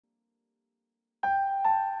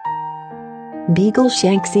Beagle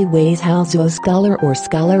Shanxi Wei Zhouzuo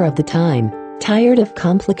scholar of the time. Tired of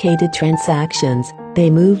complicated transactions,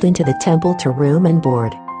 they moved into the temple to room and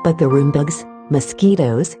board. But the room bugs,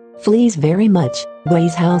 mosquitoes, fleas very much, Wei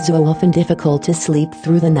Zhouzuo often difficult to sleep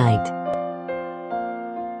through the night.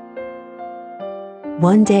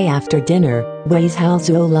 One day after dinner, Wei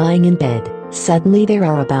Zhouzuo lying in bed, suddenly there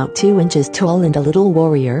are about 2 inches tall and a little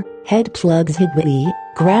warrior, head plugs Zhiwei,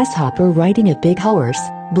 grasshopper riding a big horse,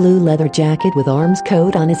 blue leather jacket with arms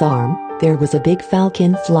coat on his arm. There was a big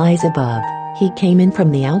falcon flies above. He came in from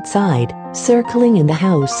the outside, circling in the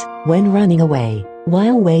house, when running away.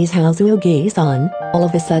 While Wei Zhouzuo gaze on, all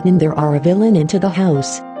of a sudden there are a villain into the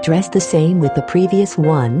house, dressed the same with the previous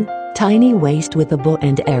one, tiny waist with a bow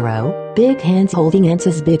and arrow, big hands holding ants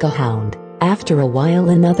as big a hound. After a while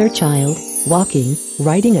another child, walking,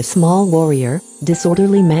 riding a small warrior,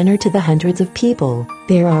 disorderly manner to the hundreds of people.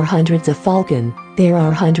 There are hundreds of falcon, there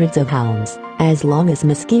are hundreds of hounds, as long as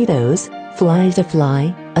mosquitoes, flies a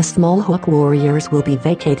fly, a small hook warriors will be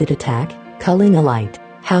vacated attack, culling a light,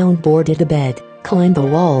 hound boarded a bed, climb the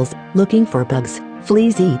walls, looking for bugs,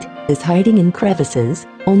 fleas eat, is hiding in crevices,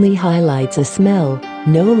 only highlights a smell,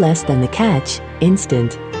 no less than the catch,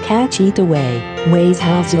 instant, catch eat away. Wei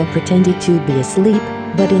Zhouzuo pretended to be asleep,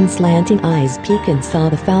 but in slanting eyes peek and saw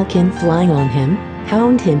the falcon flying on him,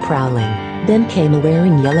 hound him prowling, then came a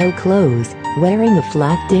wearing yellow clothes, wearing a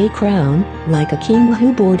flat day crown, like a king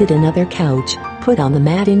who boarded another couch, put on the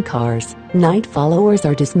mat in cars. Night followers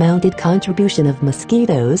are dismounted contribution of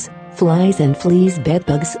mosquitoes, flies and fleas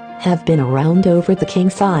bedbugs, have been around over the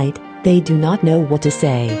king's side, they do not know what to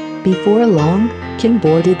say. Before long, king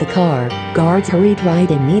boarded the car, guards hurried right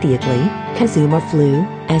immediately, Kazuma flew,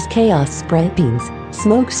 as chaos spread beams,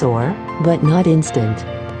 smoke soar, but not instant.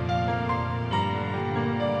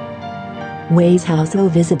 Wei Zhouzuo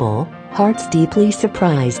visible, hearts deeply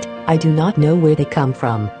surprised, I do not know where they come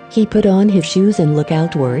from. He put on his shoes and look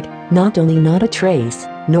outward, not only not a trace,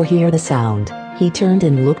 nor hear the sound. He turned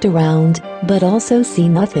and looked around, but also see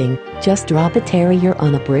nothing, just drop a terrier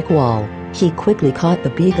on a brick wall. He quickly caught the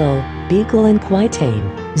beagle and quite tame.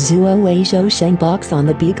 Zhuo Wei Zhou Sheng box on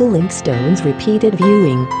the beagle ink stones repeated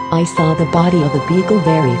viewing. I saw the body of the beagle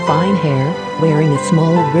very fine hair, wearing a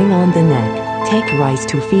small ring on the neck. Take rice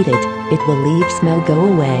to feed it, it will leave smell go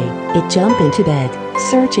away. It jump into bed,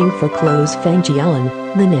 searching for clothes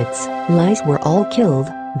Fengjian, the knits, lice were all killed,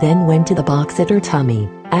 then went to the box at her tummy.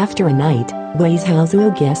 After a night, Wei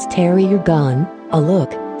Zhouzuo guessed terrier gone, a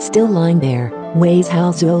look, still lying there. Wei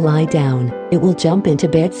Zhouzuo lie down, it will jump into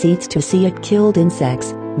bed seats to see it killed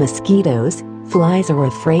insects, mosquitoes, flies are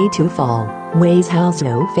afraid to fall. Wei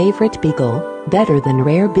Zhouzuo favorite beagle, better than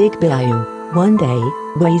rare big Beagle. One day,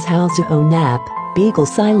 Wei Zhouzuo nap, beagle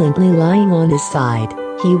silently lying on his side.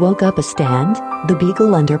 He woke up a stand, the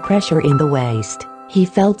beagle under pressure in the waist. He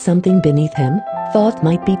felt something beneath him, thought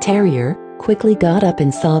might be terrier, quickly got up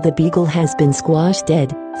and saw the beagle has been squashed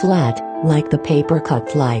dead, flat, like the paper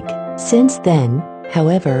cut like. Since then,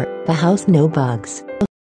 however, the house no bugs.